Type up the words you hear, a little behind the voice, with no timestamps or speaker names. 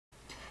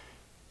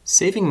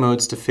Saving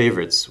modes to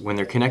favorites when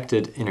they're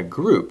connected in a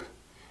group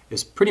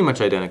is pretty much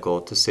identical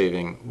to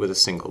saving with a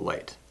single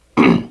light.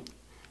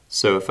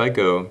 So if I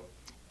go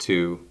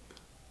to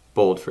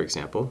bold, for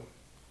example,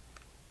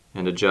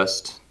 and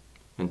adjust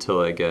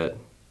until I get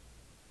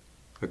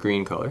a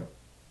green color,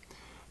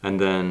 and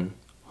then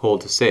hold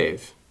to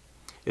save,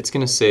 it's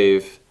going to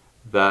save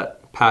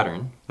that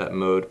pattern, that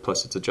mode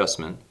plus its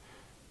adjustment,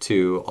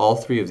 to all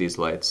three of these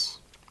lights,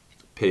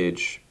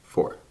 page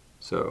 4.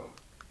 So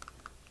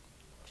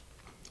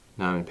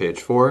now I'm in page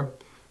 4.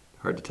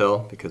 Hard to tell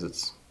because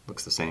it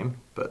looks the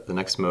same, but the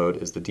next mode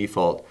is the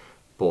default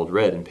bold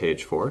red in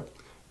page 4,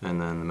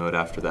 and then the mode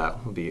after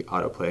that will be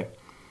autoplay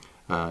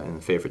in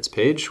the favorites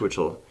page, which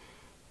will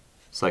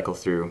cycle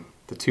through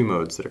the two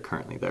modes that are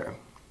currently there.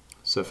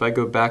 So if I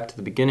go back to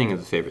the beginning of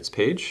the favorites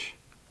page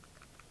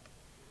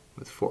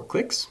with 4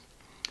 clicks,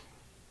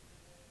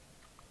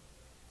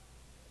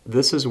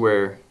 this is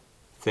where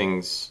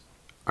things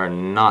are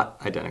not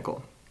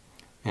identical.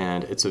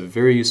 And it's a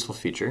very useful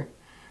feature,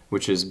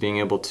 which is being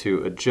able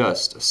to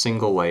adjust a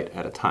single light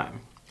at a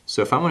time.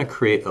 So if I want to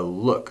create a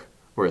look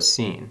or a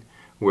scene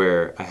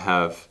where I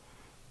have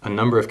a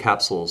number of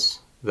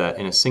capsules that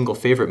in a single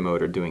favorite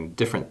mode are doing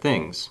different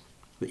things,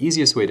 the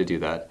easiest way to do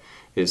that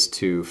is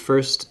to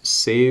first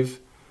save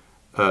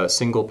a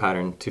single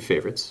pattern to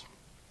favorites,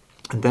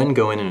 and then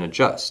go in and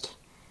adjust.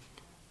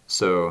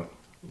 So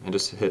I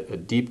just hit a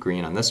deep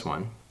green on this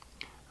one.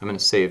 I'm going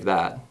to save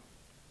that,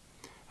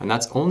 and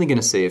that's only going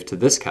to save to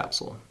this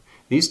capsule.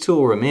 These two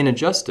will remain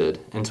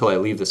adjusted until I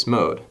leave this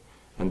mode,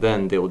 and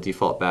then they will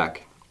default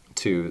back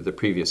to the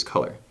previous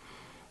color.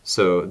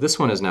 So this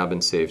one has now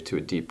been saved to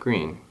a deep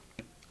green.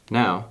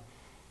 Now,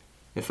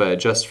 if I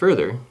adjust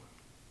further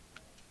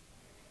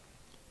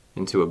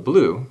into a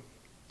blue,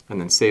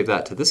 and then save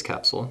that to this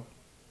capsule,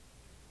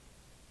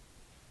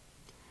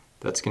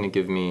 that's going to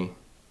give me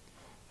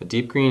a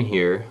deep green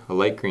here, a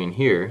light green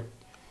here,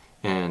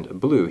 and a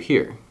blue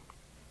here.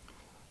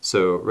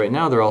 So right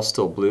now they're all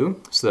still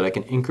blue, so that I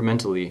can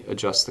incrementally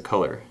adjust the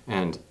color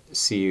and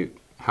see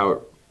how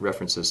it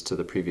references to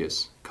the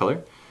previous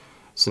color.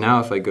 So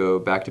now if I go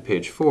back to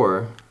page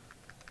 4,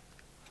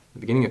 the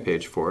beginning of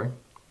page 4,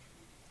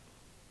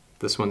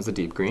 this one's the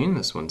deep green,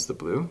 this one's the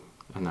blue,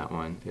 and that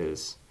one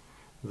is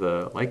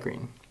the light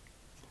green.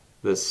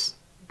 This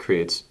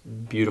creates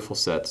beautiful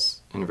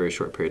sets in a very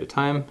short period of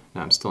time.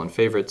 Now I'm still in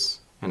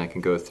favorites, and I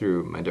can go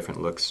through my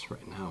different looks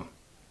right now.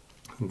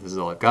 This is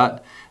all I've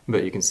got,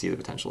 but you can see the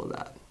potential of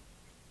that.